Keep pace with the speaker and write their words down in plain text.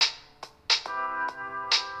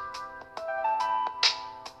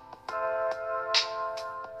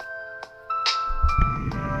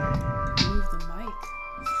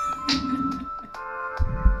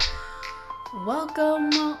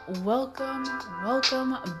Welcome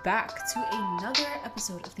back to another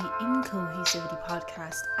episode of the Incohesivity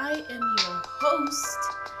Podcast. I am your host,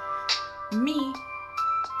 me.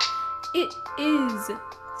 It is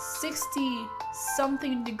 60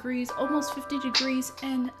 something degrees, almost 50 degrees,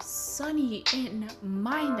 and sunny in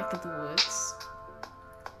my neck of the woods.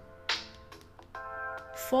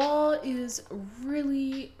 Fall is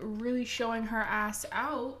really showing her ass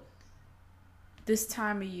out this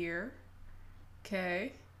time of year.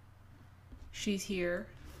 Okay, she's here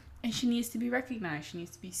and she needs to be recognized. She needs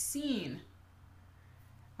to be seen.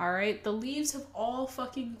 All right, the leaves have all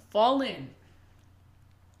fucking fallen.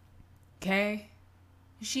 Okay,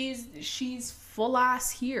 she's full ass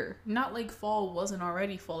here. Not like fall wasn't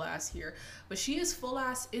already full ass here, but she is full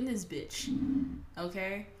ass in this bitch.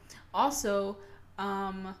 Okay, also,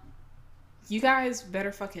 you guys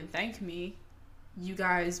better fucking thank me. You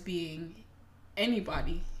guys being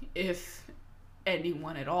anybody, if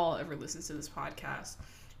anyone at all ever listens to this podcast,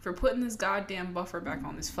 for putting this goddamn buffer back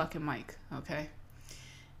on this fucking mic. Okay,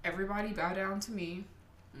 everybody bow down to me.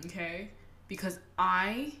 Okay, because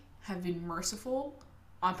I have been merciful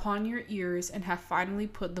upon your ears and have finally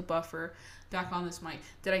put the buffer back on this mic.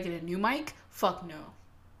 Did I get a new mic? Fuck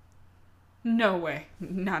no way.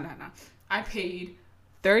 No. I paid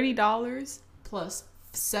 $30 plus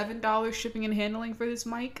 $7 shipping and handling for this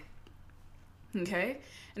mic. Okay,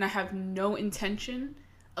 and I have no intention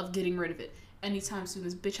of getting rid of it anytime soon.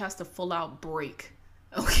 This bitch has to full out break.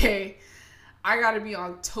 Okay, I gotta be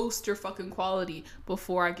on toaster fucking quality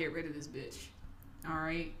before I get rid of this bitch. All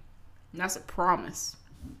right, and that's a promise.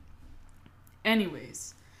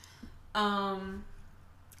 Anyways, I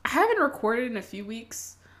haven't recorded in a few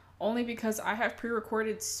weeks only because I have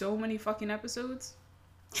pre-recorded so many fucking episodes.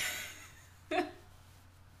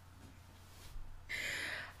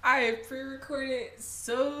 I have pre-recorded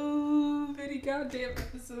so many goddamn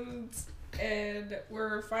episodes, and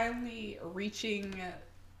we're finally reaching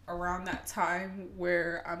around that time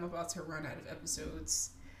where I'm about to run out of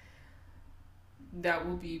episodes that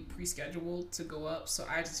will be pre-scheduled to go up. So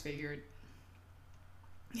I just figured,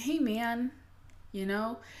 hey man,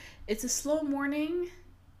 it's a slow morning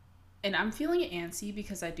and I'm feeling antsy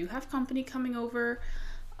because I do have company coming over.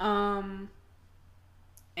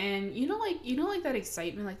 And like that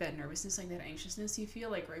excitement, like that nervousness, like that anxiousness you feel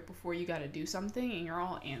like right before you gotta do something and you're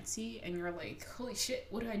all antsy and you're like, holy shit,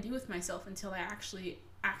 what do I do with myself until I actually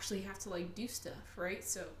have to like do stuff, right?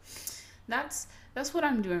 So that's what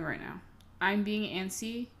I'm doing right now. I'm being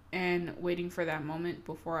antsy and waiting for that moment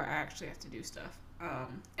before I actually have to do stuff.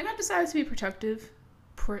 And I've decided to be productive.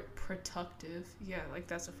 Yeah, like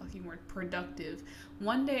that's a fucking word. Productive.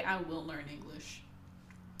 One day I will learn English.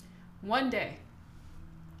 One day.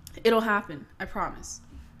 It'll happen, I promise.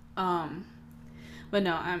 But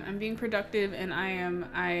no, I'm being productive, and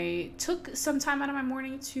I took some time out of my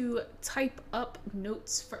morning to type up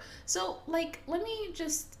notes let me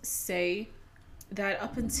just say that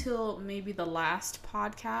up until maybe the last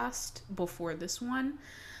podcast before this one,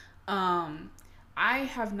 I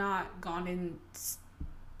have not gone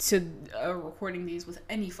into recording these with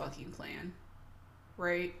any fucking plan,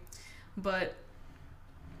 right? But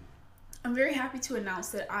I'm very happy to announce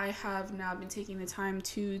that I have now been taking the time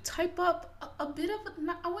to type up a bit of,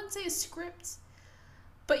 I wouldn't say a script,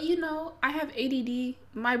 but I have ADD.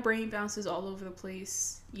 My brain bounces all over the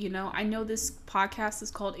place. I know this podcast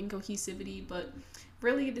is called Incohesivity, but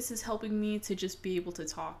really this is helping me to just be able to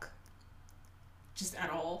talk just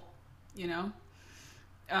at all,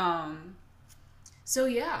 So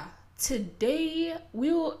yeah, today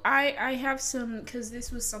I have some, because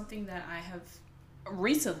this was something that I have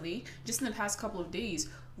recently, just in the past couple of days,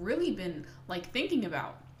 really been like thinking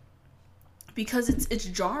about, because it's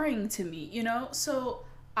jarring to me, so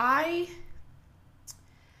and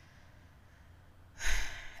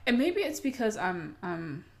maybe it's because I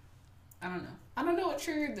don't know what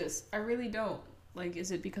triggered this. I really don't. Like,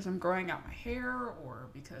 is it because I'm growing out my hair, or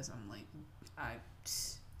because I'm like, I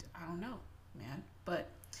don't know, man. But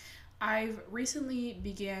I've recently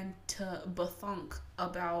began to bethunk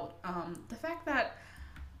about the fact that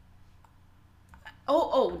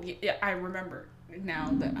yeah, I remember now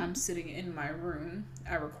that I'm sitting in my room.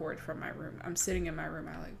 I record from my room. I'm sitting in my room.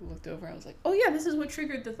 I like looked over. I was like, oh yeah, this is what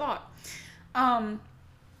triggered the thought. My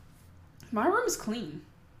room is clean.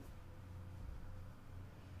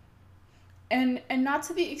 And not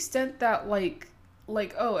to the extent that like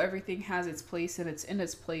oh, everything has its place and it's in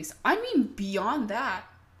its place. I mean, beyond that,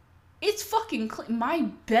 it's fucking clean. My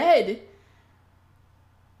bed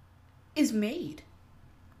is made.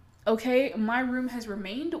 Okay, my room has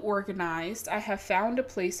remained organized. I have found a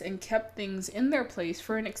place and kept things in their place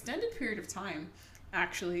for an extended period of time,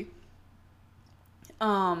 actually.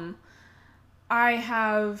 Um, I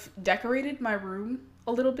have decorated my room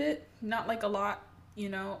a little bit, not like a lot, you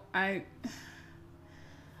know. I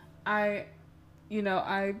you know,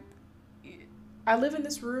 I live in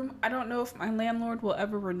this room. I don't know if my landlord will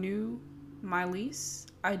ever renew my lease.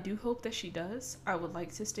 I do hope that she does. I would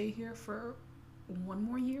like to stay here for one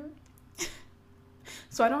more year.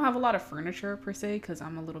 So I don't have a lot of furniture per se because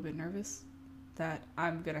I'm a little bit nervous that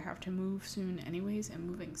I'm gonna have to move soon anyways, and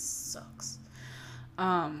moving sucks.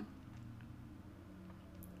 Um,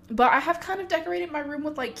 but I have kind of decorated my room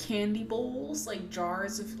with like candy bowls, like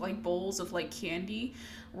jars of like bowls of like candy,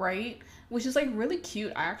 right? Which is like really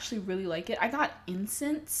cute. I actually really like it. I got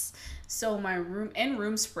incense, so my room, and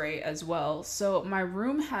room spray as well. So my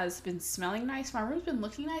room has been smelling nice. My room's been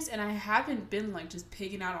looking nice, and I haven't been like just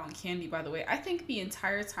pigging out on candy, by the way. I think the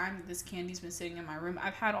entire time that this candy's been sitting in my room,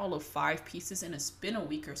 I've had all of 5 pieces, and it's been a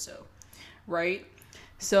week or so, right?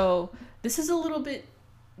 So this is a little bit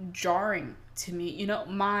jarring to me. You know,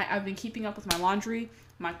 my I've been keeping up with my laundry.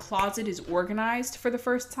 My closet is organized for the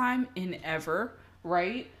first time in ever,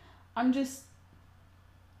 right? I'm just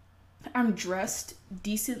I'm dressed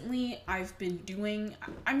decently. I've been doing,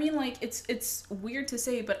 I mean, like it's weird to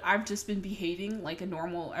say, but I've just been behaving like a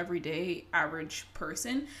normal everyday average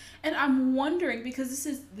person. And I'm wondering, because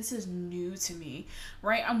this is new to me,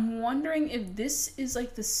 right? I'm wondering if this is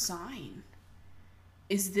like the sign.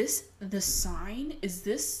 Is this the sign? Is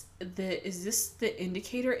this the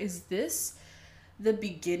indicator? Is this the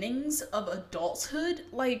beginnings of adulthood?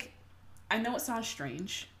 Like, I know it sounds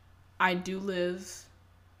strange. I do live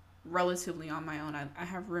relatively on my own. I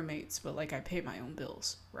have roommates, but like I pay my own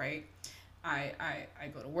bills, right? I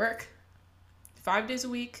go to work 5 days a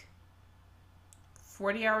week,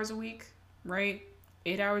 40 hours a week, right?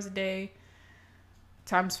 8 hours a day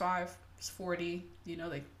times five is 40. You know,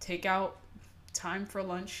 they take out time for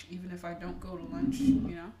lunch, even if I don't go to lunch,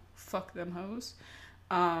 you know, fuck them hoes.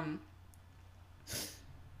 Um,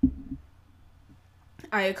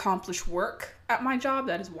 I accomplish work at my job.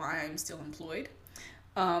 That is why I'm still employed.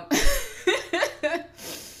 Um,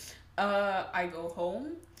 I go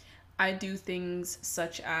home. I do things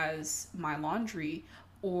such as my laundry,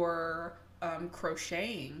 or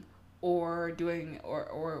crocheting, or doing,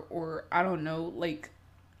 or I don't know, like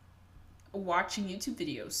watching YouTube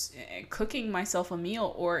videos, cooking myself a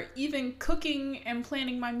meal, or even cooking and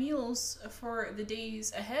planning my meals for the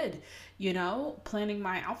days ahead, you know, planning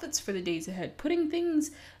my outfits for the days ahead, putting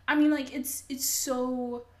things, I mean, like it's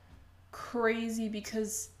so crazy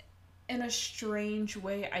because in a strange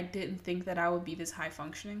way I didn't think that I would be this high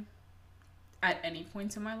functioning at any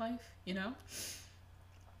point in my life, you know?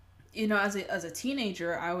 You know, as a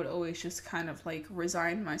teenager, I would always just kind of like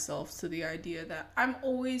resign myself to the idea that I'm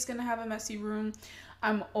always gonna have a messy room.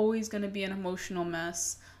 I'm always gonna be an emotional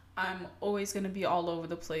mess. I'm always gonna be all over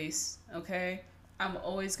the place. Okay, I'm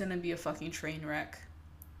always gonna be a fucking train wreck.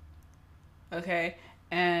 Okay,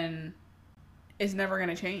 and it's never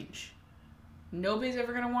gonna change. Nobody's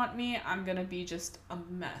ever gonna want me. I'm gonna be just a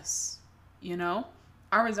mess. You know,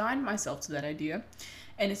 I resigned myself to that idea.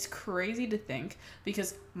 And it's crazy to think,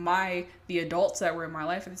 because the adults that were in my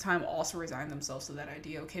life at the time also resigned themselves to that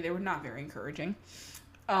idea. Okay, they were not very encouraging.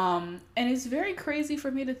 And it's very crazy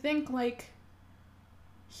for me to think, like,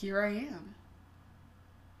 here I am.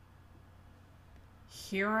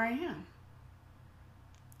 Here I am.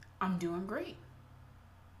 I'm doing great.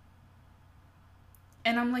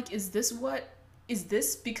 And I'm like, is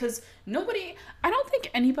this because nobody, I don't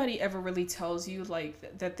think anybody ever really tells you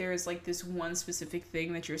like that there's like this one specific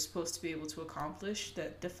thing that you're supposed to be able to accomplish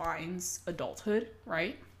that defines adulthood,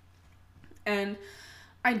 right? And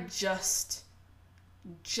I just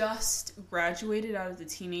graduated out of the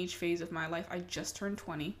teenage phase of my life. I just turned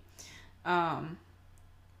 20. Um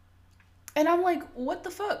and I'm like, what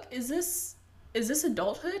the fuck? Is this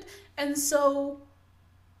adulthood? And so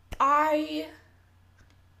I,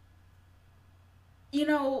 you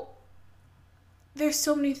know, there's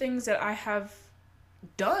so many things that I have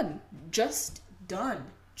done, done,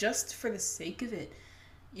 just for the sake of it.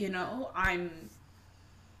 You know,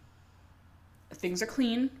 things are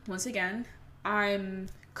clean once again. I'm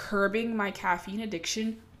curbing my caffeine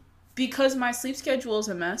addiction because my sleep schedule is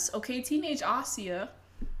a mess. Okay, teenage Asia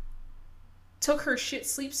took her shit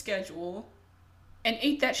sleep schedule and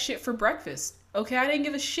ate that shit for breakfast. Okay, I didn't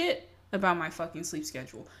give a shit about my fucking sleep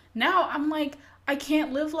schedule. Now I'm like, I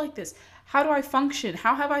can't live like this. How do I function?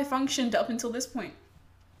 How have I functioned up until this point?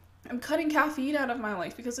 I'm cutting caffeine out of my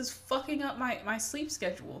life because it's fucking up my sleep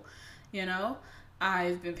schedule, you know?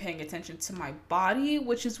 I've been paying attention to my body,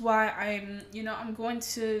 which is why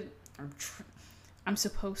I'm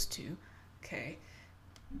supposed to, okay,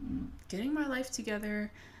 getting my life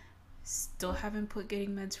together. Still haven't put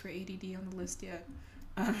getting meds for ADD on the list yet.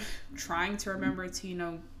 Trying to remember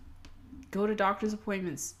to, go to doctor's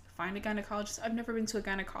appointments, find a gynecologist. I've never been to a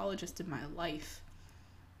gynecologist in my life.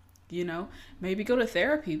 Maybe go to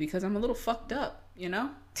therapy because I'm a little fucked up,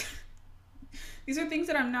 These are things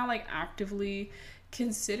that I'm now like actively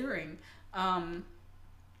considering. I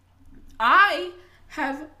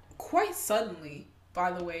have quite suddenly,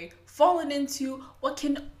 by the way, fallen into what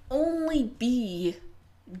can only be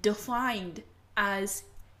defined as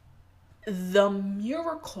the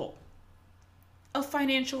miracle of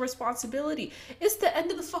financial responsibility. It's the end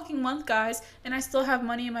of the fucking month, guys, and I still have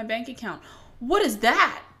money in my bank account. What is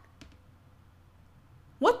that?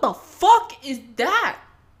 What the fuck is that?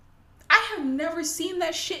 I have never seen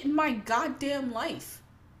that shit in my goddamn life.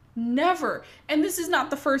 Never. And this is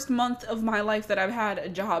not the first month of my life that I've had a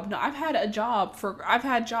job. No, I've had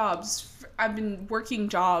jobs. I've been working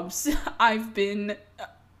jobs. I've been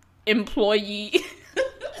employee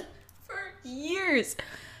for years.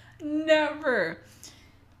 Never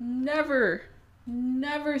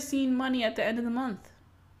seen money at the end of the month.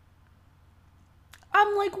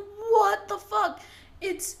 I'm like, what the fuck?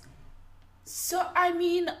 It's so,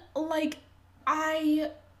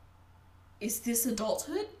 is this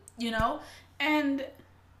adulthood? And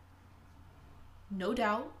no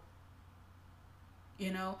doubt,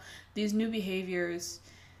 these new behaviors,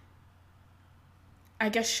 I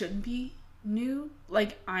guess, shouldn't be new.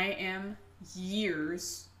 Like, I am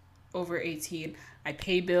years over 18. I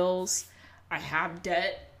pay bills. I have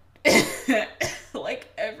debt. Like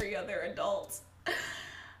every other adult.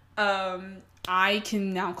 I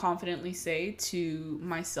can now confidently say to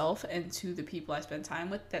myself and to the people I spend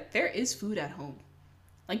time with that there is food at home.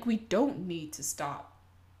 Like, we don't need to stop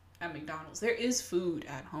at McDonald's. There is food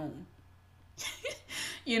at home.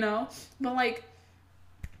 But like,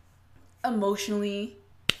 emotionally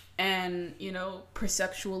and,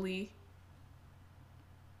 perceptually,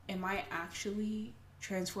 am I actually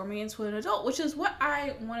transforming into an adult? Which is what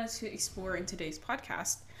I wanted to explore in today's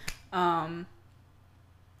podcast.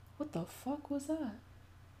 What the fuck was that?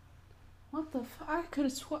 What the fuck? I could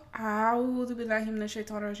have swore. I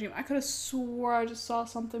could have swore I just saw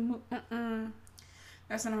something move.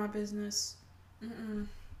 That's none of my business.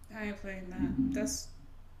 I ain't playing that. That's.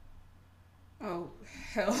 Oh,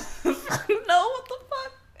 hell. No, what the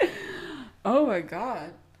fuck? Oh my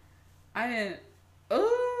god. I didn't.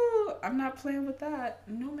 Oh, I'm not playing with that.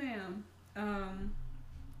 No, ma'am. I'm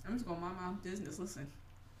just gonna mind my own business. Listen.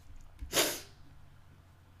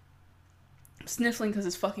 I'm sniffling because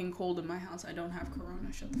it's fucking cold in my house. I don't have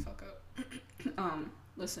corona. Shut the fuck up.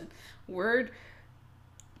 Listen. Word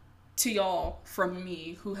to y'all from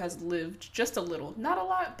me who has lived just a little. Not a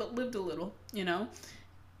lot, but lived a little,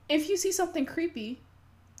 If you see something creepy,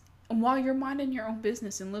 and while you're minding your own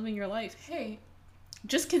business and living your life, hey,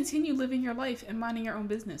 just continue living your life and minding your own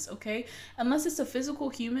business, okay? Unless it's a physical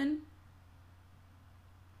human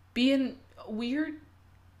being weird,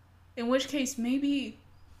 in which case maybe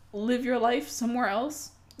live your life somewhere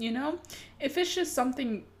else, If it's just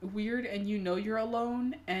something weird and you're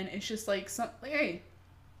alone and it's just like hey,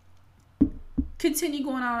 continue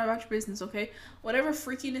going on about your business, okay? Whatever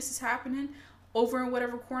freakiness is happening over in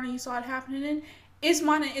whatever corner you saw it happening in, it's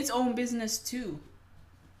minding its own business too,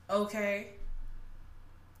 okay?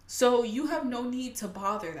 So you have no need to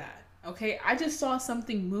bother that, okay? I just saw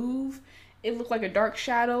something move. It looked like a dark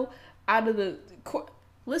shadow out of the...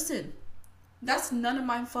 Listen, that's none of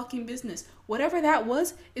my fucking business. Whatever that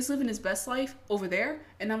was is living his best life over there,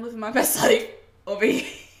 and I'm living my best life over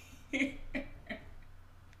here.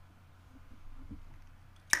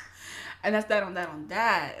 And that's that on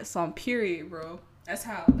that. It's on period, bro. That's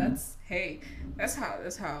how I've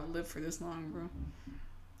lived for this long, bro.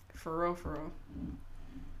 For real.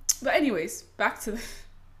 But anyways, back to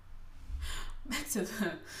the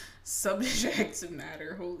subject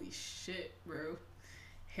matter. Holy shit, bro.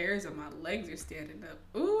 Hairs on my legs are standing up.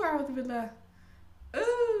 Ooh, I would be like,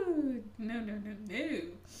 ooh, no.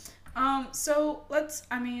 So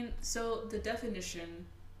the definition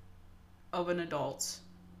of an adult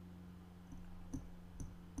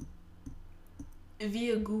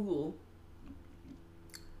via Google.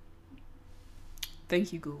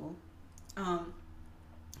 Thank you, Google.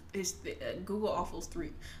 It's Google offers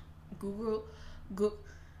 3. Google.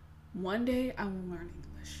 One day I will learn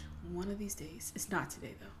English. One of these days. It's not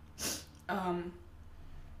today though.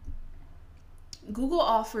 Google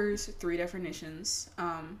offers 3 definitions.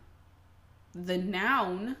 The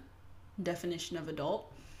noun definition of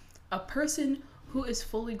adult: a person who is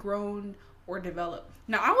fully grown or developed.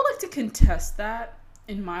 Now, I would like to contest that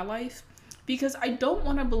in my life because I don't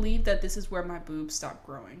want to believe that this is where my boobs stop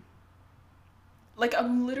growing. Like,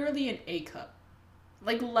 I'm literally an A cup.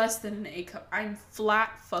 Like, less than an A cup. I'm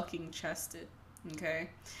flat fucking chested. Okay?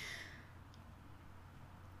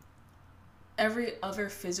 Every other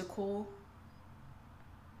physical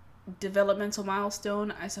developmental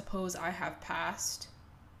milestone, I suppose I have passed.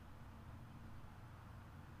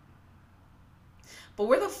 But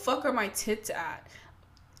where the fuck are my tits at?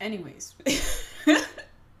 Anyways.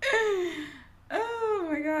 Oh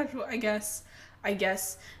my gosh. Well, I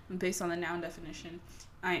guess, based on the noun definition,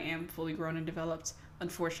 I am fully grown and developed.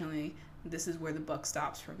 Unfortunately, this is where the buck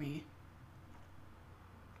stops for me.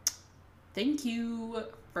 Thank you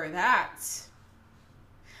for that.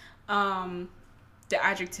 The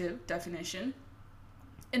adjective definition,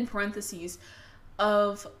 in parentheses,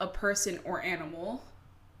 of a person or animal,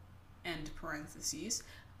 end parentheses,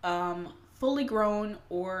 fully grown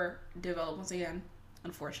or developed. Once again,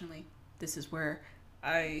 unfortunately, this is where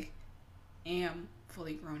I am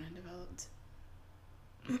fully grown and developed.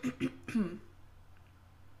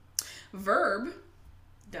 Verb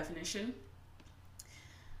definition: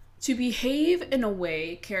 to behave in a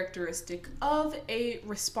way characteristic of a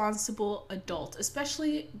responsible adult,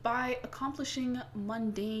 especially by accomplishing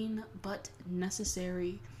mundane but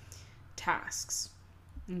necessary tasks.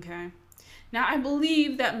 Okay. Now, I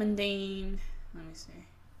believe that mundane, let me see.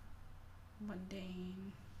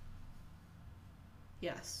 Mundane.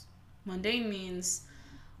 Yes. Mundane means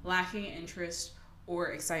lacking interest or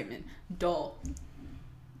excitement. Dull.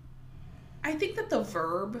 I think that the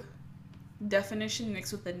verb definition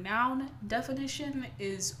mixed with the noun definition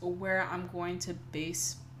is where I'm going to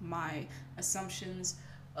base my assumptions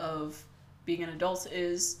of being an adult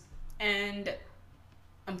is, and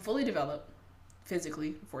I'm fully developed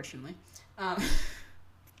physically, unfortunately,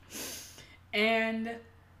 and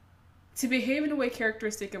to behave in a way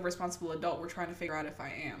characteristic of a responsible adult, we're trying to figure out if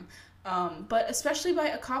I am, but especially by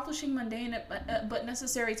accomplishing mundane but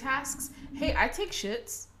necessary tasks. Hey, I take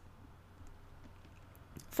shits.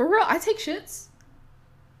 For real, I take shits.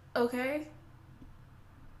 Okay?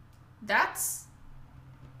 That's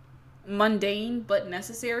mundane but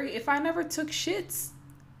necessary. If I never took shits,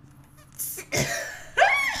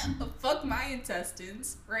 fuck my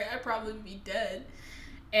intestines, right? I'd probably be dead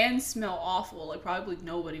and smell awful. Like, probably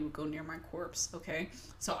nobody would go near my corpse, okay?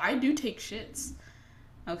 So I do take shits.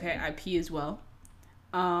 Okay, I pee as well.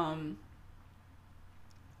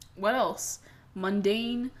 What else?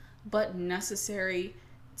 Mundane but necessary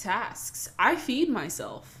tasks. I feed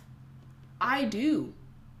myself. I do.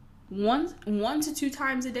 One to two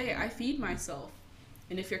times a day, I feed myself.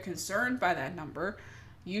 And if you're concerned by that number,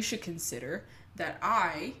 you should consider that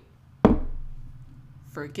I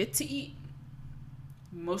forget to eat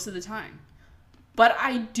most of the time. But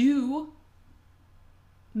I do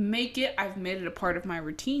make it, I've made it a part of my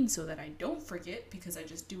routine so that I don't forget, because I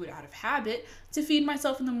just do it out of habit, to feed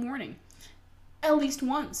myself in the morning. At least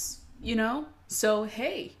once, you know? So,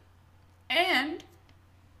 hey. And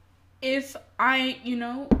if I,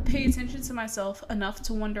 pay attention to myself enough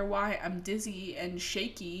to wonder why I'm dizzy and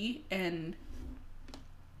shaky and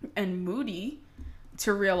moody,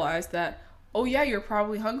 to realize that, oh yeah, you're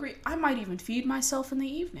probably hungry, I might even feed myself in the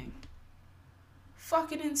evening.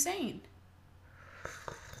 Fucking insane.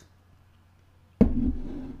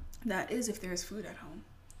 That is if there's food at home,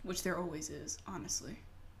 which there always is, honestly.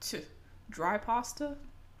 Dry pasta?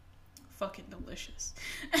 Fucking delicious.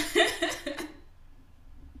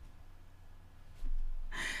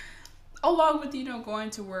 Along with,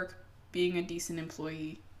 going to work, being a decent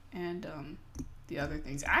employee, and the other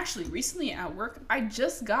things. Actually, recently at work, I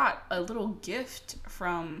just got a little gift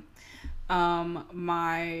from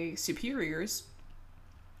my superiors,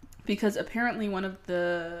 because apparently one of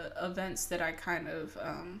the events that I kind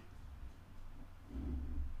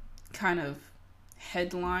of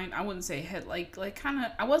headline, I wouldn't say head, like kind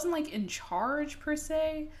of, I wasn't like in charge per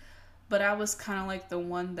se, but I was kind of like the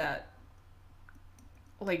one that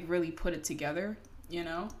like really put it together,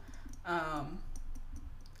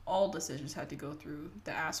 all decisions had to go through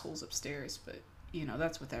the assholes upstairs, but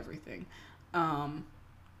that's with everything.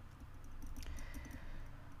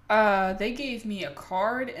 They gave me a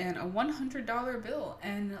card and a $100 bill,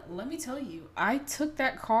 and let me tell you, I took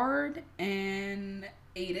that card and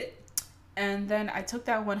ate it. And then I took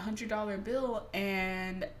that $100 bill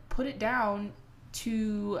and put it down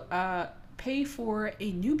to pay for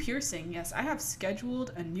a new piercing. Yes, I have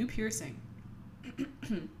scheduled a new piercing.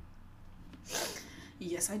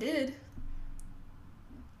 Yes, I did.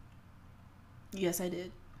 Yes, I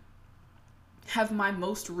did. Have my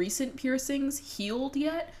most recent piercings healed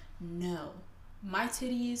yet? No. My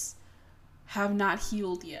titties have not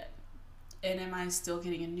healed yet. And am I still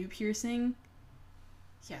getting a new piercing?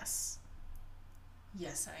 Yes.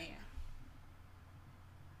 Yes, I am.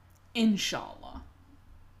 Inshallah.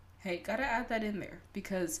 Hey, gotta add that in there,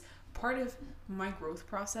 because part of my growth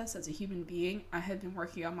process as a human being, I had been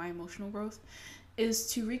working on my emotional growth, is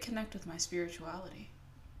to reconnect with my spirituality.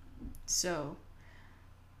 So,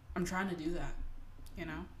 I'm trying to do that, you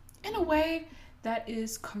know, in a way that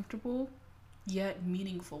is comfortable yet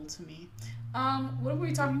meaningful to me. What were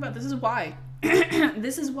we talking about? This is why.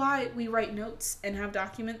 This is why we write notes and have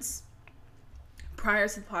documents prior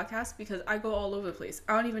to the podcast, because I go all over the place.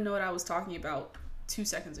 I don't even know what I was talking about 2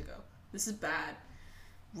 seconds ago. This is bad.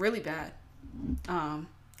 Really bad. I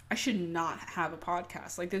should not have a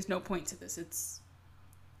podcast. Like, there's no point to this.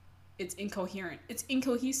 It's incoherent. It's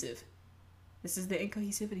incohesive. This is the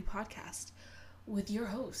Incohesivity Podcast with your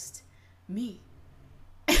host, me.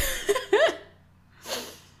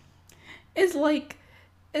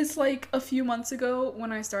 It's like a few months ago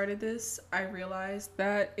when I started this, I realized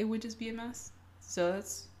that it would just be a mess. So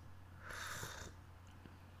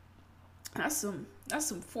that's some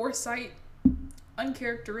foresight,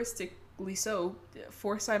 uncharacteristically so,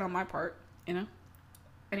 foresight on my part, you know?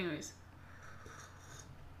 Anyways.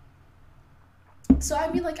 So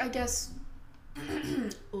I mean, like, I guess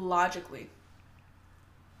logically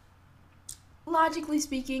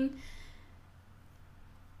speaking,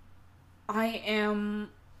 I am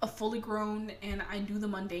a fully grown and I do the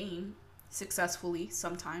mundane successfully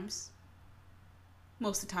sometimes.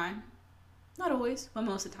 Most of the time. Not always, but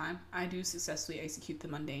most of the time. I do successfully execute the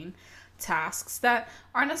mundane tasks that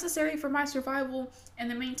are necessary for my survival and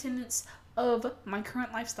the maintenance of my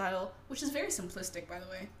current lifestyle, which is very simplistic, by the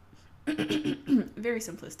way. Very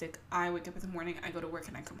simplistic. I wake up in the morning, I go to work,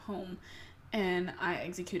 and I come home, and I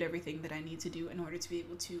execute everything that I need to do in order to be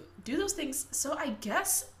able to do those things. So I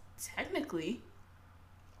guess, technically,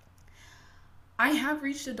 I have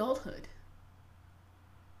reached adulthood.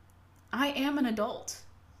 I am an adult.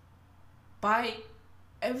 By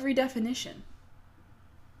every definition.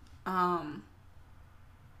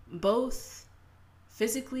 Both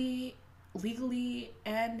physically, legally,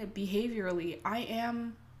 and behaviorally, I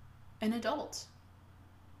am an adult.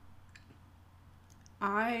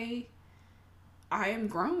 I am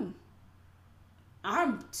grown.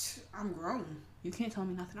 I'm grown. You can't tell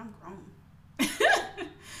me nothing. I'm grown.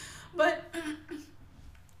 But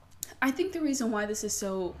I think the reason why this is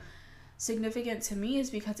so significant to me is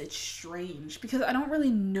because it's strange. Because I don't really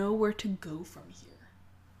know where to go from here.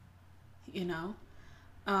 You know?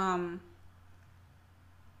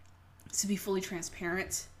 To be fully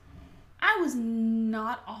transparent, I was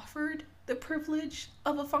not offered the privilege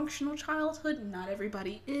of a functional childhood. Not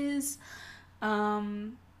everybody is.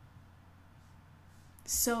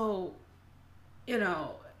 So, you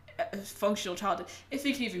know, a functional childhood, if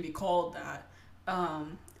it can even be called that,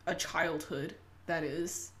 a childhood, that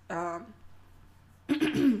is.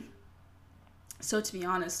 So to be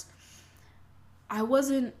honest, I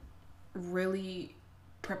wasn't really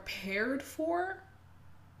prepared for,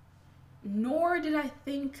 nor did I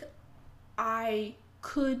think I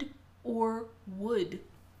could or would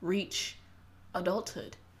reach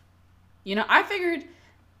adulthood. You know, I figured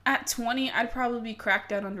at 20 I'd probably be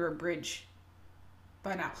cracked out under a bridge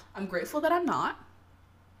by now. I'm grateful that I'm not.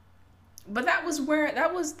 But that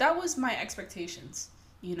was my expectations,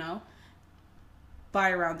 you know,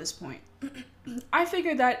 by around this point. I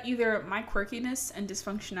figured that either my quirkiness and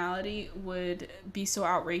dysfunctionality would be so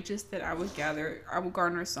outrageous that I would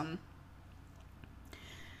garner some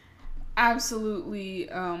absolutely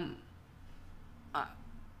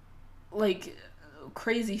like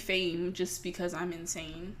crazy fame just because I'm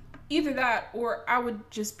insane. Either that, or I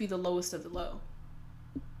would just be the lowest of the low.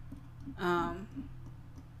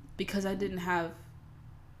 Because I didn't have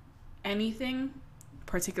anything,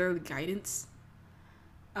 particularly guidance.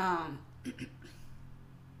 And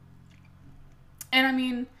I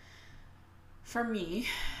mean, for me,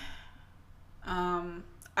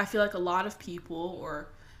 I feel like a lot of people, or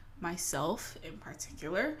myself in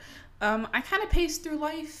particular, I kind of pace through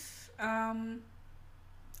life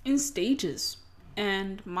in stages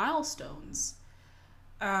and milestones.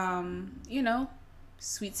 You know,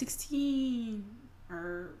 Sweet 16,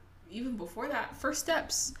 or even before that, first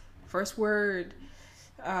steps, first word,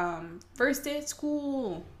 first day at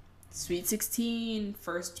school, Sweet 16,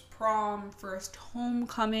 first prom, first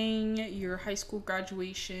homecoming, your high school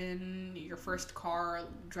graduation, your first car,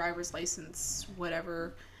 driver's license,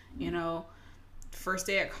 whatever, you know, first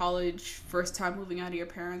day at college, first time moving out of your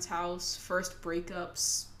parents' house, first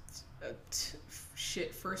breakups,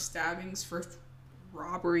 shit, first stabbings, first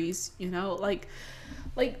robberies, you know, like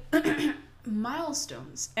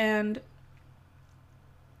milestones. And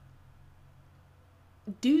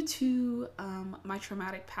due to my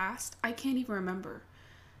traumatic past, I can't even remember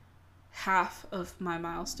half of my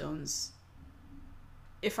milestones,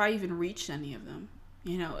 if I even reached any of them,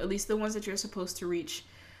 you know, at least the ones that you're supposed to reach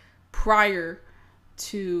prior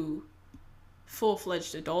to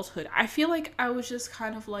full-fledged adulthood. I feel like I was just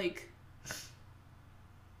kind of like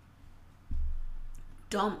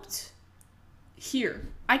dumped here.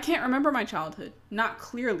 I can't remember my childhood, not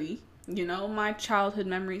clearly, you know. My childhood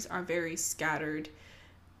memories are very scattered,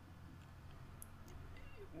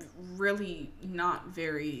 really not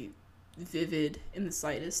very vivid in the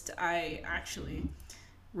slightest. I actually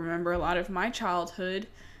remember a lot of my childhood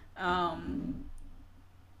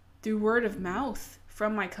through word of mouth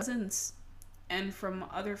from my cousins and from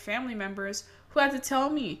other family members who had to tell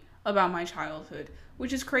me about my childhood,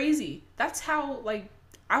 which is crazy. That's how, like,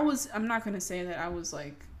 I'm not going to say that I was,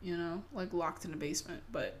 like, you know, like, locked in a basement,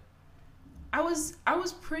 but I was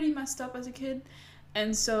pretty messed up as a kid.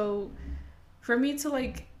 And so for me to,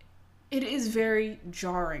 like, it is very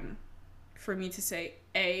jarring for me to say,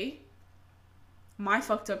 my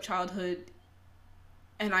fucked up childhood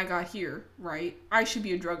and I got here, right? I should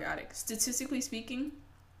be a drug addict. Statistically speaking,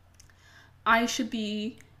 I should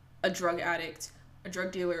be a drug addict, a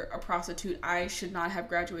drug dealer, a prostitute. I should not have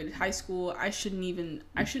graduated high school. I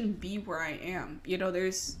shouldn't be where I am. You know,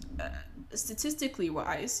 there's statistically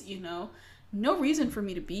wise, you know, no reason for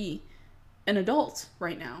me to be an adult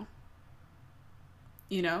right now.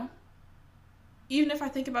 You know? Even if I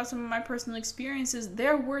think about some of my personal experiences,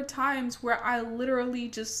 there were times where I literally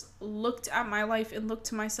just looked at my life and looked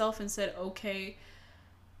to myself and said, okay,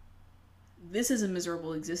 this is a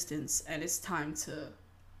miserable existence and it's time to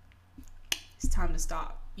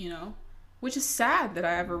stop, you know? Which is sad that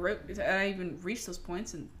I even reached those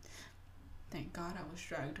points, and thank God I was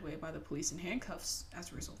dragged away by the police in handcuffs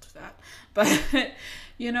as a result of that. But,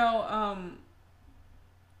 you know,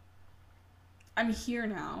 I'm here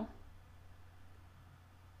now.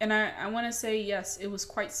 And I want to say, yes, it was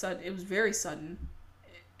quite sudden. It was very sudden.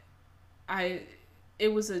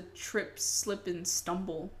 It was a trip, slip, and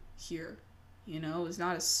stumble here. You know, it was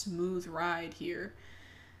not a smooth ride here.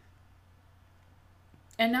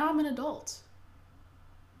 And now I'm an adult.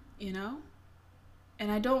 You know?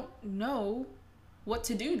 And I don't know what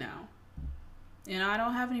to do now. You know, I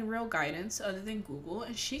don't have any real guidance other than Google.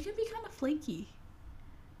 And she can be kind of flaky.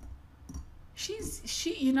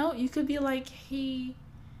 You know, you could be like, hey,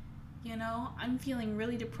 you know, I'm feeling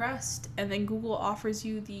really depressed. And then Google offers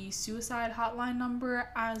you the suicide hotline number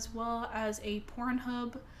as well as a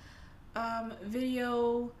Pornhub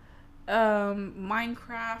video,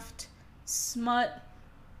 Minecraft, smut.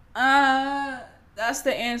 That's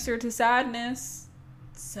the answer to sadness,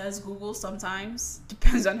 says Google sometimes.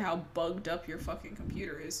 Depends on how bugged up your fucking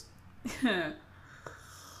computer is.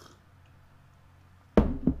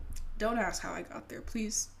 Don't ask how I got there.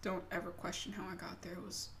 Please don't ever question how I got there. It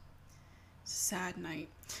was a sad night.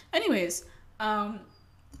 Anyways,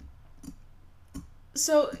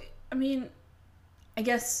 so, I mean, I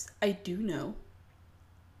guess I do know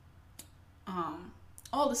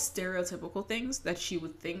all the stereotypical things that she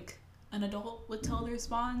would think an adult would tell their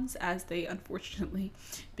spawns as they unfortunately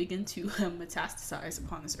begin to metastasize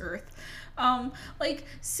upon this earth. Like,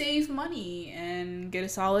 save money and get a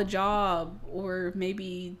solid job, or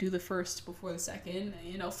maybe do the first before the second.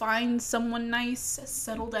 You know, find someone nice,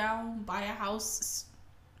 settle down, buy a house.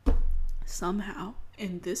 Somehow,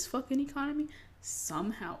 in this fucking economy,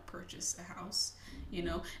 somehow purchase a house, you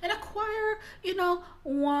know, and acquire, you know,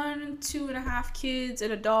 1, 2.5 kids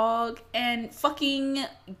and a dog, and fucking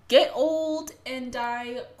get old and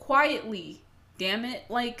die quietly. Damn it.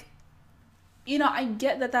 Like, you know, I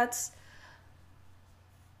get that that's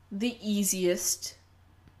the easiest.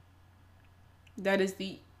 That is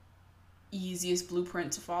the easiest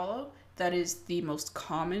blueprint to follow. That is the most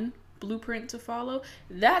common blueprint to follow.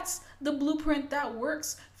 That's the blueprint that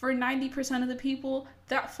works for 90% of the people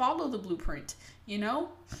that follow the blueprint, you know?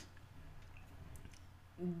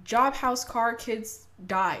 Job, house, car, kids,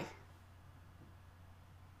 die.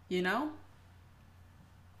 You know?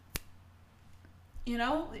 You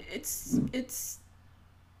know, it's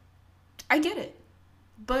I get it.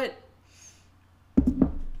 But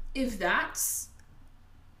if that's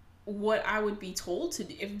what I would be told to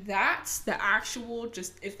do, if that's the actual,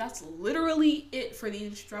 if that's literally it for the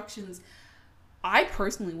instructions, I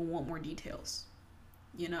personally will want more details,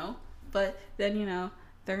 you know? But then, you know,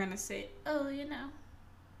 they're gonna say, oh, you know,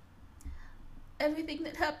 everything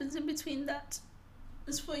that happens in between that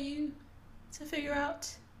is for you to figure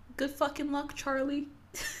out. Good fucking luck, Charlie.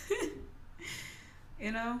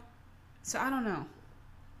 You know? So I don't know.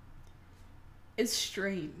 It's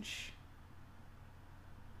strange.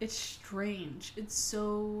 It's strange. It's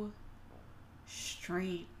so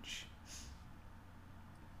strange.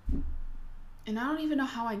 And I don't even know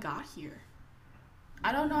how I got here.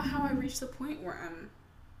 I don't know how I reached the point where I'm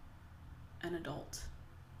an adult.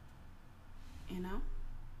 You know?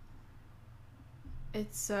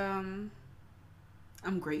 It's, I'm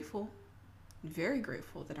grateful. Very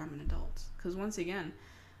grateful that I'm an adult. Because once again,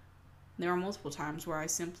 there are multiple times where I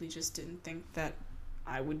simply just didn't think that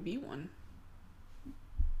I would be one.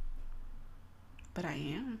 But I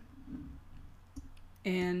am.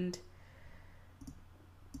 And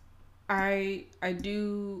I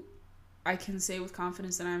can say with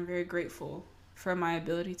confidence that I'm very grateful for my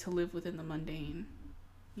ability to live within the mundane,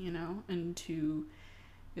 you know, and to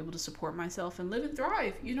be able to support myself and live and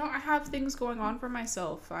thrive. You know, I have things going on for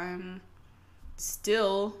myself. I'm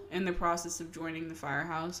still in the process of joining the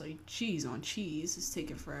firehouse. Like, cheese on cheese. It's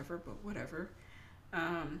taking forever, but whatever.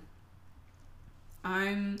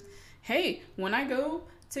 Hey, when I go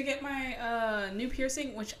to get my new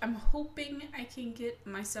piercing, which I'm hoping I can get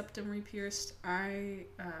my septum re-pierced, I'll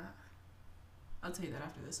tell you that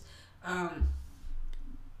after this.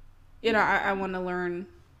 You know, I want to learn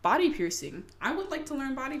body piercing. I would like to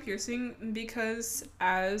learn body piercing because,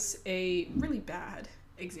 as a really bad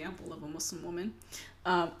example of a Muslim woman,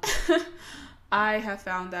 I have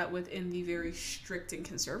found that within the very strict and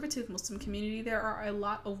conservative Muslim community, there are a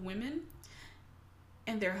lot of women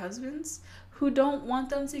and their husbands who don't want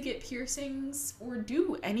them to get piercings or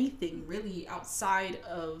do anything really outside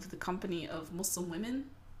of the company of Muslim women.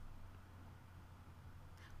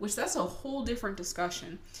 Which, that's a whole different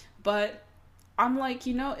discussion. But I'm like,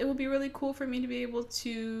 you know, it would be really cool for me to be able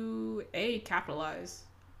to, capitalize.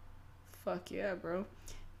 Fuck yeah, bro.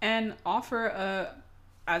 And offer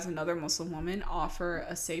as another Muslim woman, offer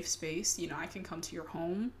a safe space. You know, I can come to your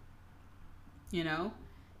home, you know,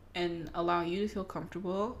 and allow you to feel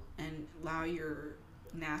comfortable and allow your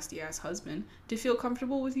nasty ass husband to feel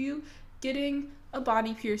comfortable with you getting a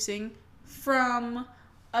body piercing from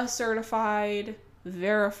a certified,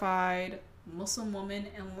 verified Muslim woman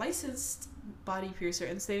and licensed body piercer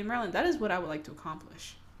in the state of Maryland. That is what I would like to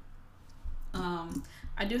accomplish.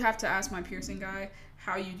 I do have to ask my piercing guy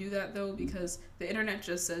how you do that, though, because the internet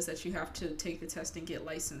just says that you have to take the test and get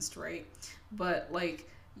licensed, right? But, like,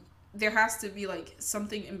 there has to be, like,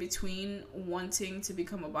 something in between wanting to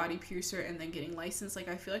become a body piercer and then getting licensed. Like,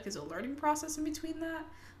 I feel like there's a learning process in between that.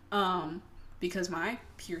 Because my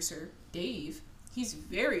piercer, Dave, he's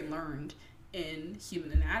very learned in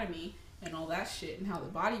human anatomy and all that shit and how the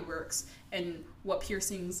body works and what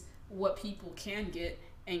piercings, what people can get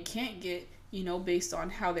and can't get, you know, based on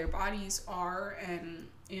how their bodies are and,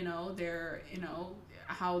 you know, their, you know,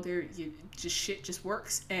 how their just shit just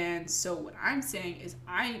works. And so what I'm saying is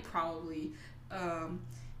I probably,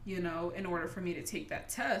 you know, in order for me to take that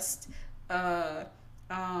test,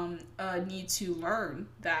 need to learn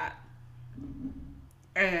that.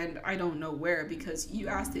 And I don't know where, because you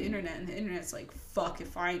ask the internet and the internet's like, fuck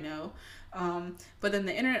if I know. But then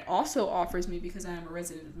the internet also offers me, because I am a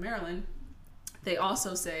resident of Maryland, they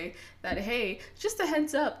also say that, hey, just a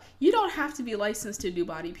heads up, you don't have to be licensed to do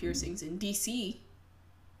body piercings in DC.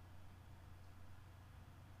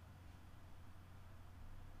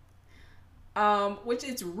 Which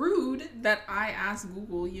it's rude that I asked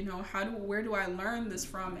Google, you know, where do I learn this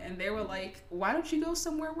from? And they were like, why don't you go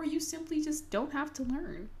somewhere where you simply just don't have to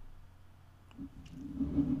learn?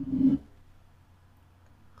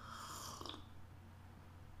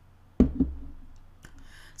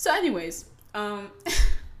 So anyways, but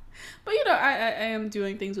you know, I am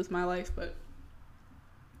doing things with my life, but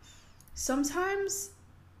sometimes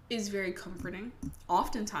is very comforting.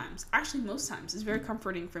 Oftentimes, actually most times, it's very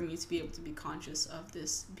comforting for me to be able to be conscious of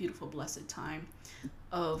this beautiful, blessed time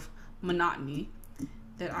of monotony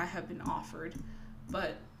that I have been offered.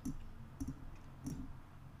 But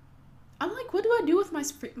I'm like, what do I do with my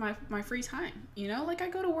free time? You know, like, I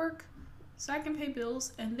go to work so I can pay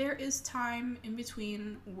bills, and there is time in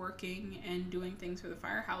between working and doing things for the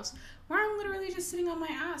firehouse where I'm literally just sitting on my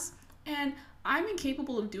ass, and I'm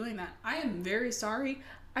incapable of doing that. I am very sorry.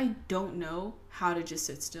 I don't know how to just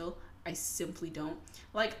sit still. I simply don't.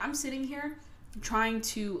 Like, I'm sitting here trying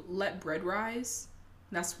to let bread rise.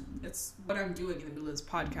 That's what I'm doing in the middle of this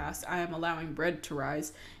podcast. I am allowing bread to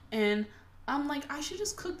rise. And I'm like, I should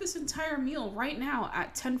just cook this entire meal right now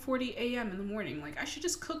at 10:40 a.m. in the morning. Like, I should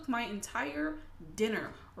just cook my entire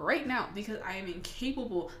dinner right now because I am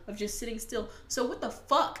incapable of just sitting still. So what the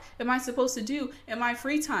fuck am I supposed to do in my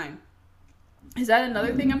free time? Is that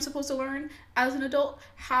another thing I'm supposed to learn as an adult?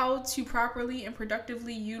 How to properly and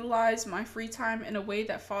productively utilize my free time in a way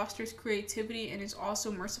that fosters creativity and is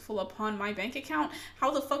also merciful upon my bank account?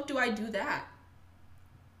 How the fuck do I do that?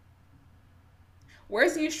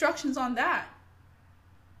 Where's the instructions on that?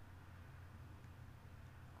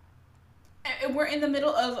 And we're in the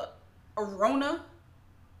middle of a Rona,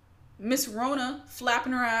 Miss Rona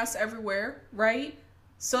flapping her ass everywhere, right?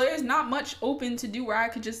 So there's not much open to do where I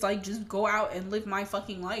could just go out and live my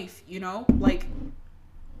fucking life, you know? Like,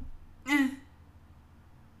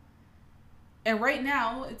 And right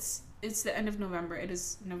now it's the end of November. It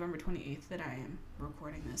is November 28th that I am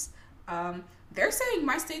recording this. They're saying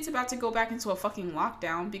my state's about to go back into a fucking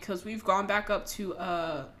lockdown because we've gone back up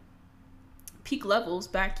to peak levels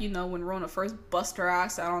back, you know, when Rona first bust her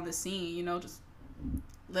ass out on the scene, you know, just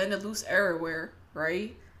letting it loose everywhere,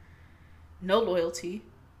 right? No loyalty.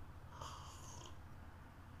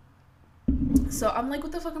 So I'm like,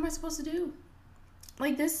 what the fuck am I supposed to do?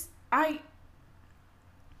 Like this,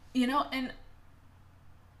 you know, and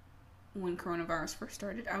when coronavirus first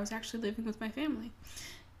started, I was actually living with my family.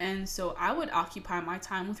 And so I would occupy my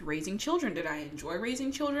time with raising children. Did I enjoy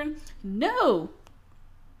raising children? No.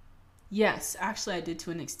 Yes, actually I did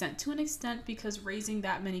to an extent. To an extent because raising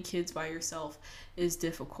that many kids by yourself is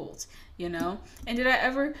difficult, you know? And did I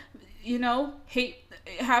ever, you know,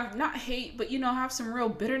 have some real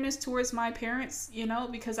bitterness towards my parents, you know?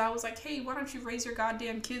 Because I was like, hey, why don't you raise your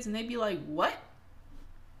goddamn kids? And they'd be like, what?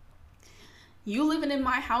 You living in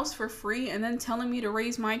my house for free and then telling me to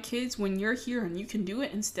raise my kids when you're here and you can do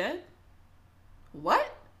it instead?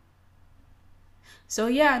 What? So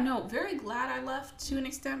yeah, no, very glad I left to an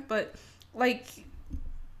extent, but like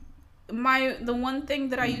the one thing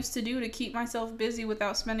that I used to do to keep myself busy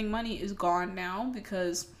without spending money is gone now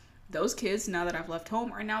because those kids, now that I've left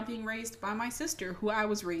home, are now being raised by my sister who I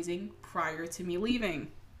was raising prior to me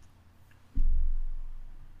leaving.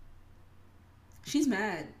 She's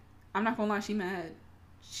mad. I'm not gonna lie, she's mad.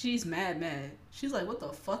 She's mad. She's like, what the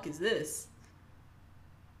fuck is this?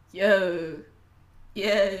 Yo. She'd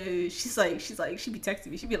be texting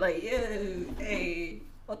me. She'd be like, yo, hey,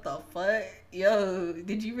 what the fuck? Yo,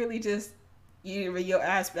 did you really just, you bring your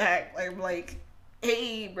ass back? Like, I'm like,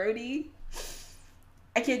 hey, Brody,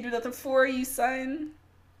 I can't do nothing for you, son.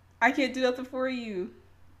 I can't do nothing for you.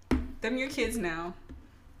 Them your kids now.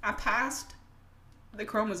 I passed the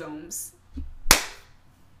chromosomes.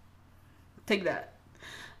 Take that.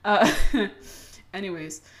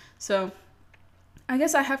 Anyways, so I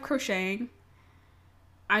guess I have crocheting.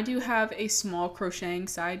 I do have a small crocheting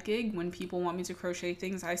side gig. When people want me to crochet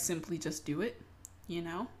things, I simply just do it, you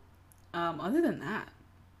know? Other than that,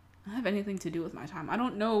 I don't have anything to do with my time. I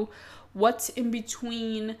don't know what's in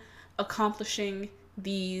between accomplishing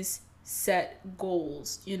these set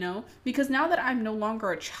goals, you know? Because now that I'm no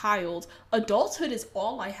longer a child, adulthood is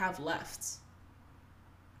all I have left.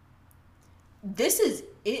 This is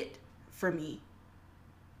it for me.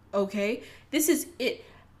 Okay? This is it.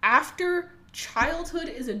 After childhood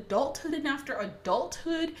is adulthood, and after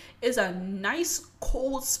adulthood is a nice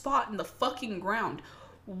cold spot in the fucking ground.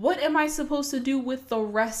 What am I supposed to do with the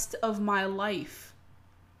rest of my life?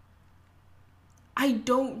 I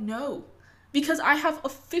don't know. Because I have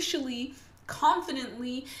officially,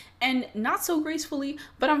 confidently, and not so gracefully,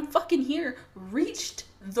 but I'm fucking here, reached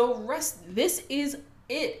the rest. This is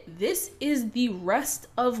it. This is the rest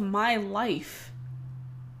of my life.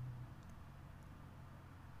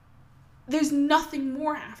 There's nothing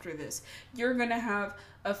more after this. You're gonna have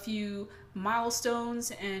a few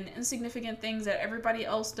milestones and insignificant things that everybody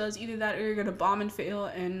else does. Either that or you're gonna bomb and fail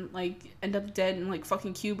and like end up dead in like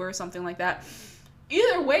fucking Cuba or something like that.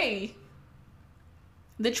 Either way,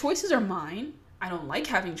 the choices are mine. I don't like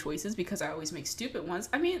having choices because I always make stupid ones.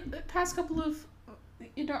 I mean, the past couple of,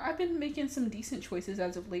 you know, I've been making some decent choices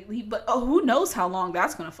as of lately, but who knows how long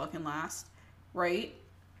that's gonna fucking last, right?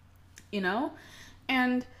 You know?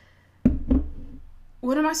 And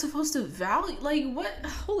what am I supposed to value? Like, what?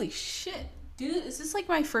 Holy shit. Dude, is this like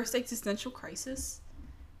my first existential crisis?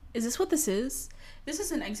 Is this what this is? This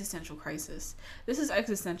is an existential crisis. This is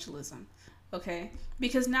existentialism, okay?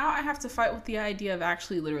 Because now I have to fight with the idea of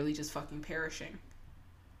actually literally just fucking perishing.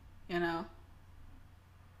 You know?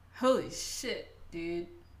 Holy shit, dude.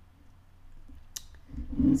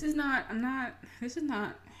 This is not... I'm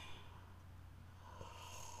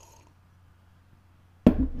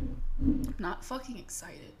not fucking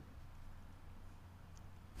excited.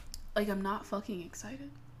 Like, I'm not fucking excited.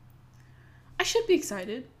 I should be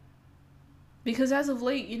excited. Because as of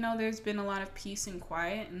late, there's been a lot of peace and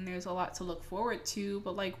quiet, and there's a lot to look forward to.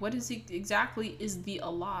 But like, what is it exactly is the a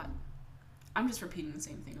lot? I'm just repeating the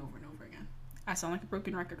same thing over and over again. I sound like a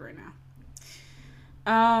broken record right now.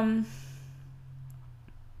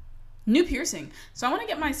 New piercing. So I want to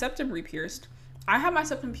get my septum re-pierced. I had my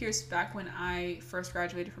septum pierced back when I first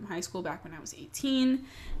graduated from high school, back when I was 18,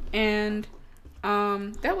 and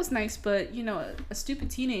that was nice. But a stupid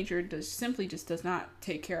teenager simply just does not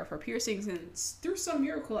take care of her piercings, and through some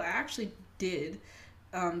miracle, I actually did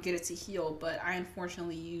get it to heal. But I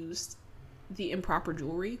unfortunately used the improper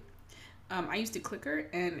jewelry. I used a clicker,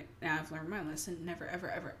 and now I've learned my lesson. Never, ever,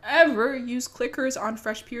 ever, ever use clickers on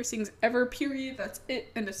fresh piercings, ever, period. That's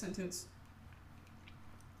it, end of sentence.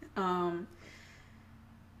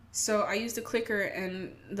 So I used a clicker,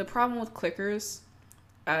 and the problem with clickers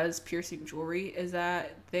as piercing jewelry is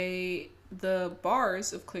that the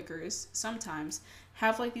bars of clickers sometimes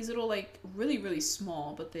have like these little, like, really, really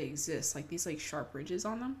small, but they exist, like these like sharp ridges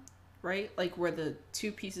on them, right? Like where the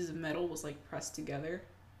two pieces of metal was like pressed together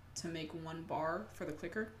to make one bar for the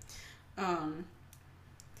clicker.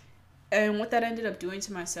 And what that ended up doing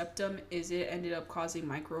to my septum is it ended up causing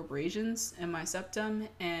micro abrasions in my septum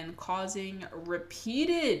and causing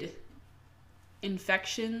repeated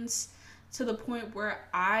infections to the point where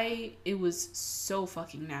it was so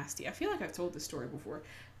fucking nasty. I feel like I've told this story before.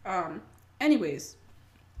 Anyways,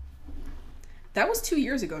 that was 2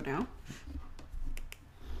 years ago now.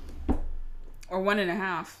 Or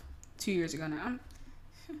 1.5. 2 years ago now.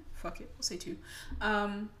 Fuck it, we'll say 2.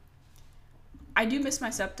 I do miss my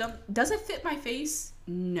septum. Does it fit my face?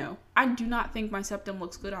 No. I do not think my septum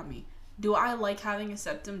looks good on me. Do I like having a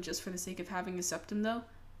septum just for the sake of having a septum, though?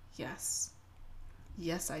 Yes.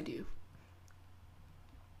 Yes, I do.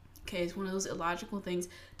 Okay, it's one of those illogical things.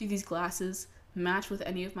 Do these glasses match with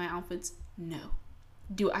any of my outfits? No.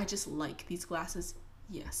 Do I just like these glasses?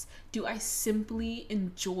 Yes. Do I simply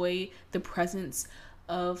enjoy the presence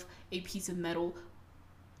of a piece of metal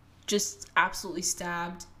just absolutely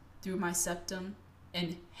stabbed through my septum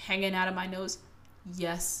and hanging out of my nose?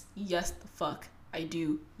 Yes. Yes, the fuck I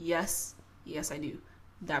do. Yes. Yes, I do.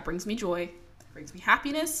 That brings me joy. That brings me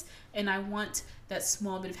happiness. And I want that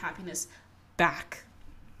small bit of happiness back.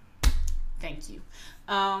 Thank you.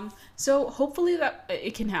 So hopefully that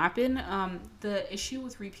it can happen. The issue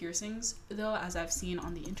with re-piercings, though, as I've seen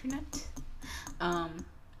on the internet,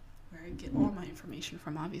 where I get all my information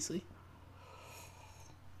from, obviously,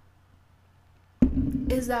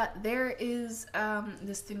 is that there is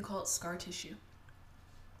this thing called scar tissue.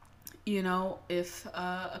 If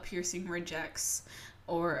a piercing rejects,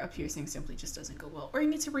 or a piercing simply just doesn't go well, or you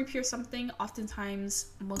need to re-pierce something, oftentimes,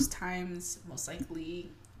 most times, most likely,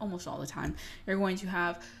 almost all the time, you're going to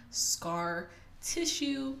have scar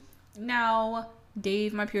tissue. Now,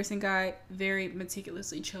 Dave, my piercing guy, very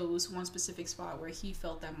meticulously chose one specific spot where he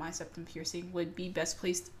felt that my septum piercing would be best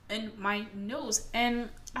placed in my nose. And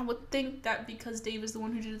I would think that because Dave is the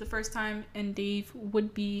one who did it the first time, and Dave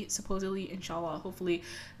would be supposedly, inshallah, hopefully,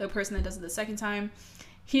 the person that does it the second time,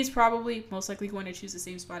 he's probably most likely going to choose the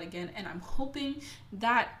same spot again. And I'm hoping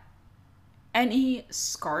that any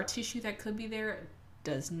scar tissue that could be there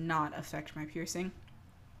does not affect my piercing.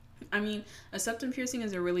 I mean, a septum piercing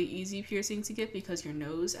is a really easy piercing to get because your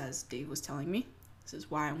nose, as Dave was telling me, this is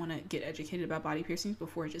why I want to get educated about body piercings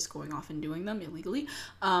before just going off and doing them illegally.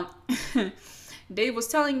 Dave was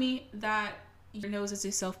telling me that your nose is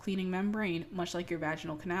a self-cleaning membrane, much like your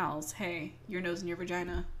vaginal canals. Hey, your nose and your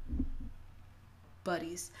vagina,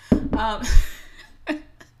 buddies. But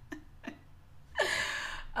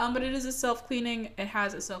it is a self-cleaning. It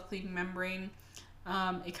has a self-cleaning membrane.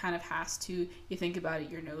 It kind of has to. You think about it,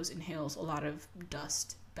 your nose inhales a lot of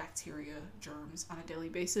dust, bacteria, germs on a daily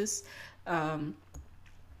basis.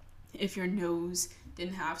 If your nose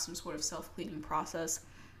didn't have some sort of self-cleaning process,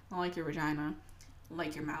 like your vagina,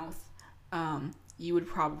 like your mouth, you would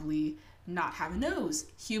probably not have a nose.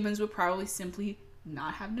 Humans would probably simply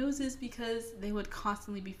not have noses because they would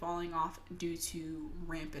constantly be falling off due to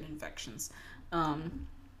rampant infections.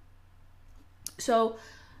 So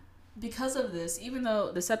because of this, even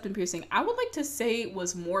though the septum piercing, I would like to say,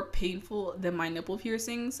 was more painful than my nipple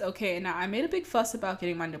piercings. Okay, now I made a big fuss about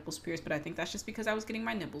getting my nipples pierced, but I think that's just because I was getting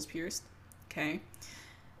my nipples pierced. Okay.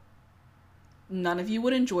 None of you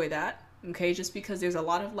would enjoy that. Okay, just because there's a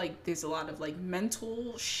lot of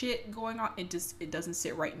mental shit going on. It doesn't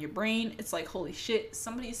sit right in your brain. It's like, holy shit,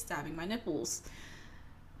 somebody's stabbing my nipples.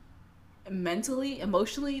 Mentally,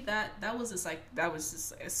 emotionally, that was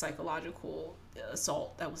just a psychological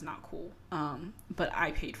assault. That was not cool. But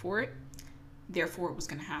I paid for it, therefore it was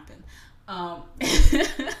gonna happen.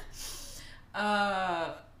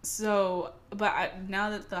 So, but now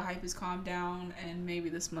that the hype has calmed down, and maybe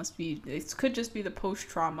it could just be the post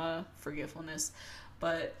trauma forgetfulness,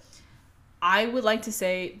 but I would like to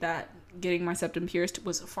say that getting my septum pierced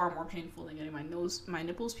was far more painful than getting my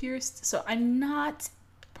nipples pierced. So I'm not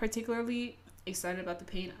particularly excited about the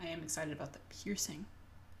pain. I am excited about the piercing,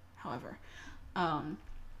 however.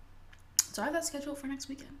 So I have that scheduled for next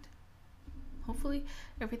weekend. Hopefully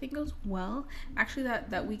everything goes well. Actually,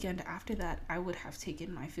 that weekend after that, I would have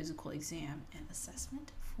taken my physical exam and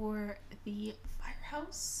assessment for the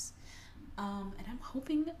firehouse. And I'm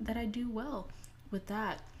hoping that I do well with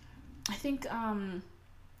that. I think I'm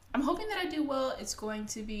hoping that I do well. It's going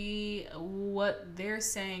to be what they're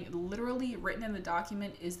saying. Literally written in the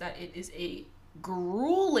document is that it is a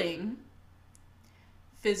grueling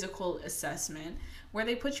physical assessment where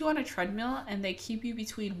they put you on a treadmill and they keep you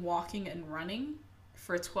between walking and running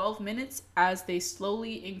for 12 minutes as they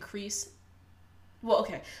slowly increase. Well,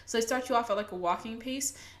 okay, so they start you off at like a walking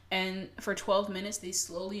pace, and for 12 minutes they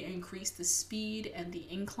slowly increase the speed and the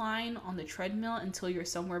incline on the treadmill until you're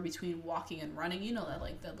somewhere between walking and running. You know, that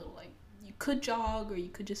like that little, like, you could jog or you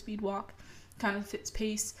could just speed walk kind of fits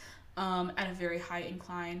pace at a very high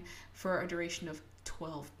incline for a duration of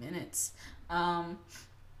 12 minutes.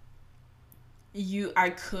 I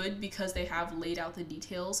could, because they have laid out the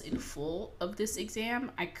details in full of this exam,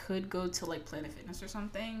 I could go to like Planet Fitness or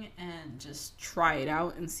something and just try it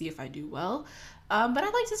out and see if I do well. But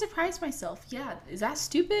I'd like to surprise myself. Yeah, is that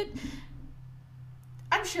stupid?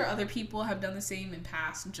 I'm sure other people have done the same in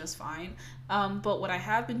past just fine. But what I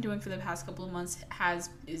have been doing for the past couple of months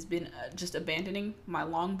is been just abandoning my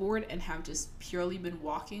longboard and have just purely been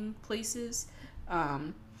walking places.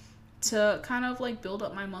 To kind of like build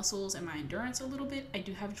up my muscles and my endurance a little bit. I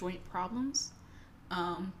do have joint problems,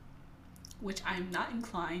 which I'm not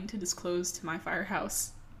inclined to disclose to my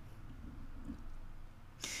firehouse.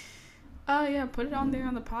 Yeah, put it on there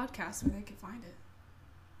on the podcast where they can find it.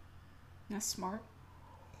 That's smart.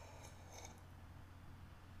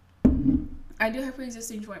 I do have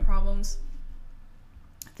pre-existing joint problems.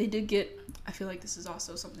 They did get, I feel like this is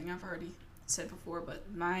also something I've already said before, but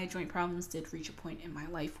my joint problems did reach a point in my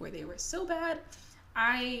life where they were so bad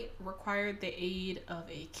I required the aid of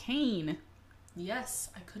a cane. Yes,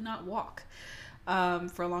 I could not walk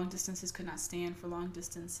for long distances, could not stand for long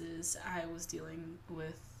distances. I was dealing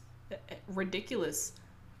with ridiculous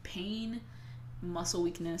pain, muscle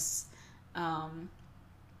weakness, and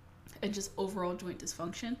just overall joint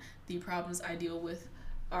dysfunction. The problems I deal with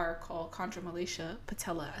are called chondromalacia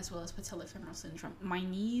patella, as well as patellofemoral syndrome. My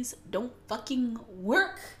knees don't fucking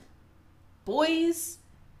work. Boys,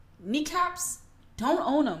 kneecaps, don't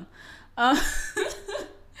own them.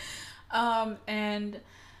 And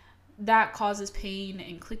that causes pain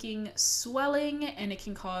and clicking, swelling, and it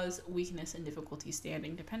can cause weakness and difficulty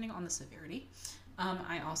standing, depending on the severity.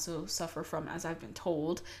 I also suffer from, as I've been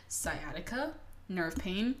told, sciatica, nerve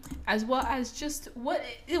pain, as well as just what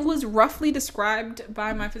it was roughly described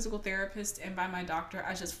by my physical therapist and by my doctor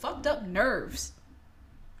as just fucked up nerves.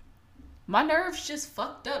 My nerves just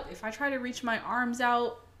fucked up. If I try to reach my arms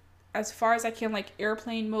out as far as I can, like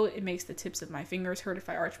airplane mode, it makes the tips of my fingers hurt. If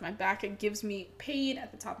I arch my back, it gives me pain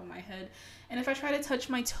at the top of my head. And if I try to touch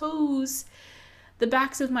my toes, the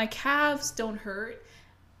backs of my calves don't hurt.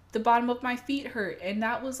 The bottom of my feet hurt. And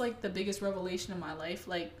that was like the biggest revelation of my life.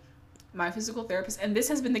 Like, my physical therapist, and this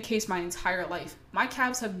has been the case my entire life, my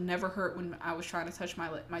calves have never hurt when I was trying to touch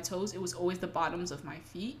my toes. It was always the bottoms of my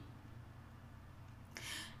feet.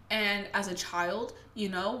 And as a child, you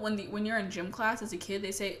know, when you're in gym class as a kid,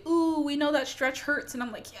 they say, ooh, we know that stretch hurts. And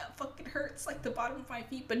I'm like, yeah, fucking hurts, like the bottom of my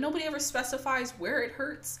feet. But nobody ever specifies where it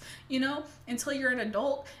hurts, you know, until you're an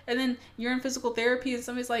adult. And then you're in physical therapy and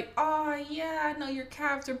somebody's like, oh, yeah, no, your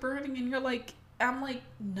calves are burning. And you're like, I'm like,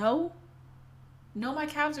 no, my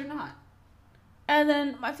calves are not. And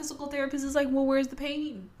then my physical therapist is like, well, where's the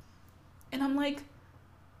pain? And I'm like,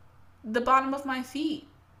 the bottom of my feet.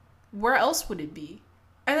 Where else would it be?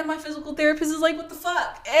 And then my physical therapist is like, what the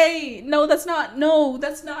fuck? Hey, no, that's not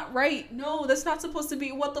right. No, that's not supposed to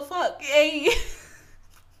be, what the fuck? Hey,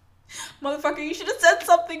 motherfucker, you should have said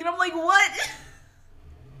something. And I'm like, what?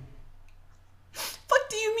 Fuck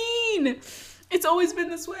do you mean? It's always been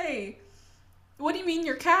this way. What do you mean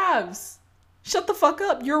your calves? Shut the fuck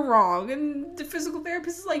up, you're wrong. And the physical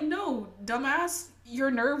therapist is like, no, dumbass,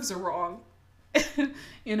 your nerves are wrong.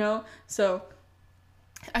 You know? So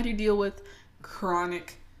I do deal with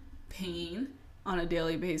chronic pain on a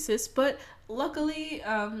daily basis, but luckily,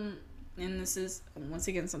 and this is once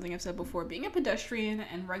again something I've said before, being a pedestrian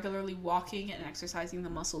and regularly walking and exercising the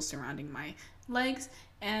muscles surrounding my legs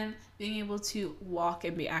and being able to walk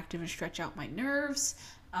and be active and stretch out my nerves,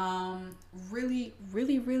 Really,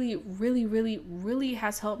 really, really, really, really, really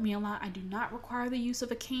has helped me a lot. I do not require the use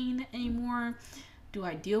of a cane anymore. Do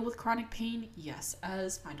I deal with chronic pain? Yes,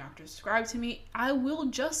 as my doctor described to me, I will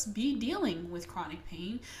just be dealing with chronic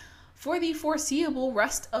pain for the foreseeable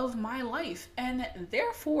rest of my life. And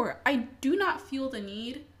therefore, I do not feel the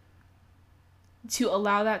need to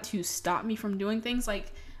allow that to stop me from doing things.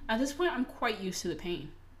 Like, at this point, I'm quite used to the pain.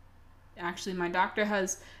 Actually, my doctor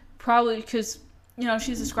has probably, because, you know,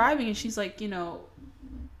 she's describing and she's like, you know,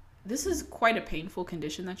 this is quite a painful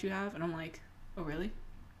condition that you have. And I'm like, oh, really?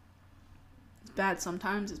 It's bad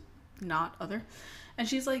sometimes, it's not other. And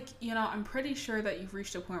she's like, you know, I'm pretty sure that you've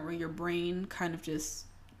reached a point where your brain kind of just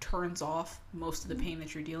turns off most of the pain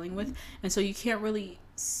that you're dealing with. And so you can't really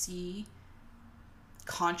see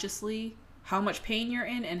consciously how much pain you're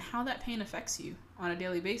in and how that pain affects you on a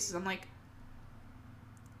daily basis. I'm like,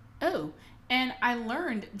 oh. And I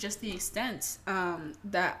learned just the extent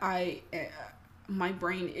that my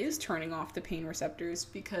brain is turning off the pain receptors,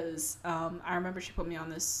 because I remember she put me on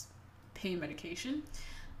this pain medication.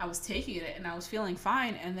 I was taking it and I was feeling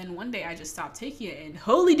fine, and then one day I just stopped taking it, and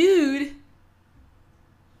holy dude,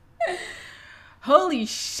 holy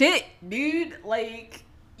shit, dude, like,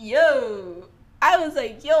 yo, I was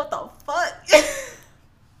like, yo, what the fuck?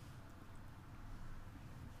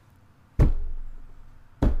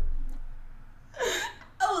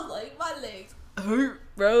 I was like, my legs hurt,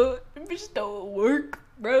 bro. Them bitches don't work,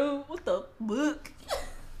 bro. What the fuck?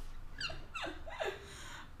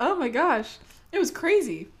 Oh my gosh. It was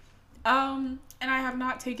crazy. And I have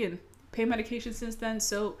not taken pain medication since then,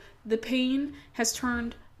 so the pain has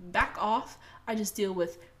turned back off. I just deal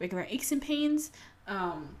with regular aches and pains.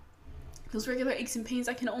 Those regular aches and pains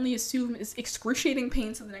I can only assume is excruciating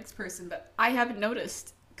pain to the next person, but I haven't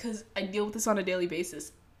noticed because I deal with this on a daily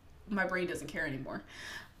basis. My brain doesn't care anymore.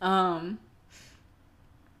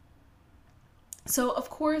 So of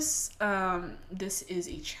course, this is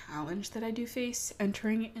a challenge that I do face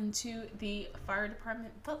entering into the fire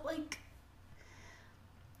department, but like,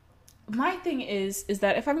 my thing is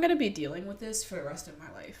that if I'm going to be dealing with this for the rest of my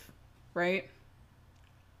life, right?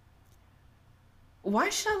 Why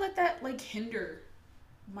should I let that like hinder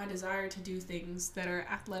my desire to do things that are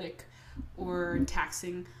athletic or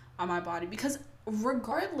taxing on my body? Because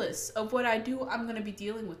regardless of what I do, I'm going to be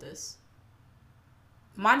dealing with this.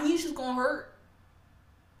 My knees just going to hurt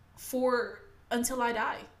until I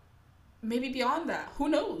die. Maybe beyond that. Who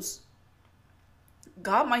knows?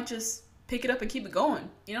 God might just pick it up and keep it going.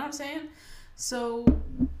 You know what I'm saying? So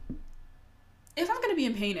if I'm going to be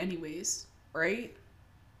in pain anyways, right?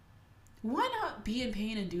 Why not be in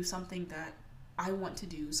pain and do something that I want to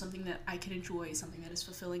do, something that I can enjoy, something that is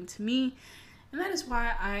fulfilling to me? And that is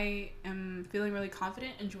why I am feeling really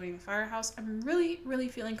confident in joining the firehouse. I'm really, really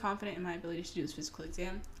feeling confident in my ability to do this physical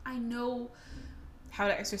exam. I know how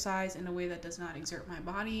to exercise in a way that does not exert my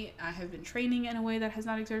body. I have been training in a way that has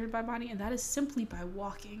not exerted my body, and that is simply by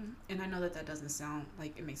walking. And I know that that doesn't sound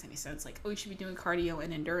like it makes any sense. Like, oh, you should be doing cardio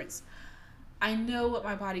and endurance. I know what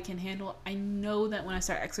my body can handle. I know that when I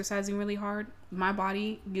start exercising really hard, my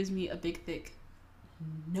body gives me a big, thick,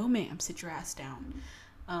 no ma'am, sit your ass down.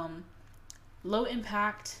 Low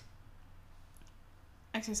impact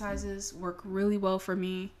exercises work really well for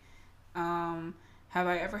me. Have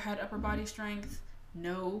I ever had upper body strength?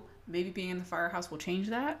 No. Maybe being in the firehouse will change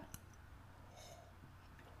that.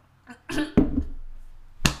 That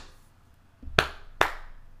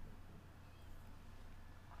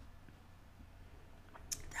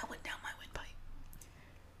went down my windpipe.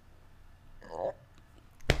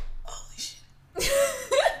 Holy shit.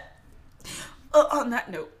 On that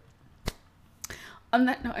note,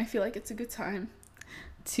 I feel like it's a good time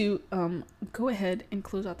to go ahead and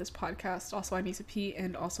close out this podcast. Also, I need to pee,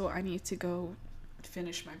 and also I need to go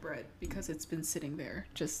finish my bread because it's been sitting there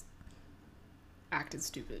just acting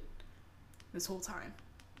stupid this whole time.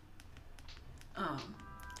 Oh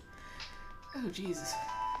Jesus.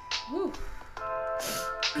 Woo.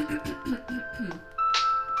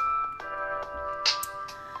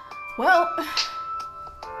 Well,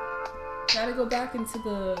 gotta go back into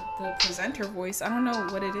the presenter voice. I don't know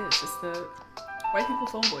what it is. It's the white people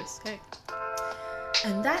phone voice. Okay.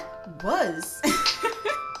 And that was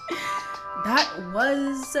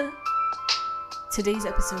today's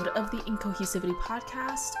episode of the Incohesivity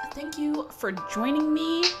Podcast. Thank you for joining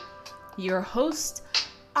me, your host,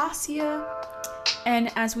 Asia.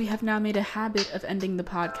 And as we have now made a habit of ending the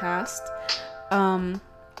podcast,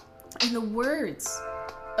 in the words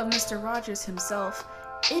of Mr. Rogers himself,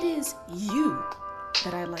 it is you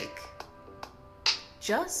that I like,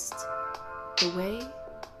 just the way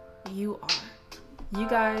you are. You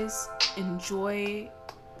guys enjoy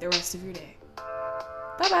the rest of your day.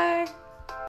 Bye bye.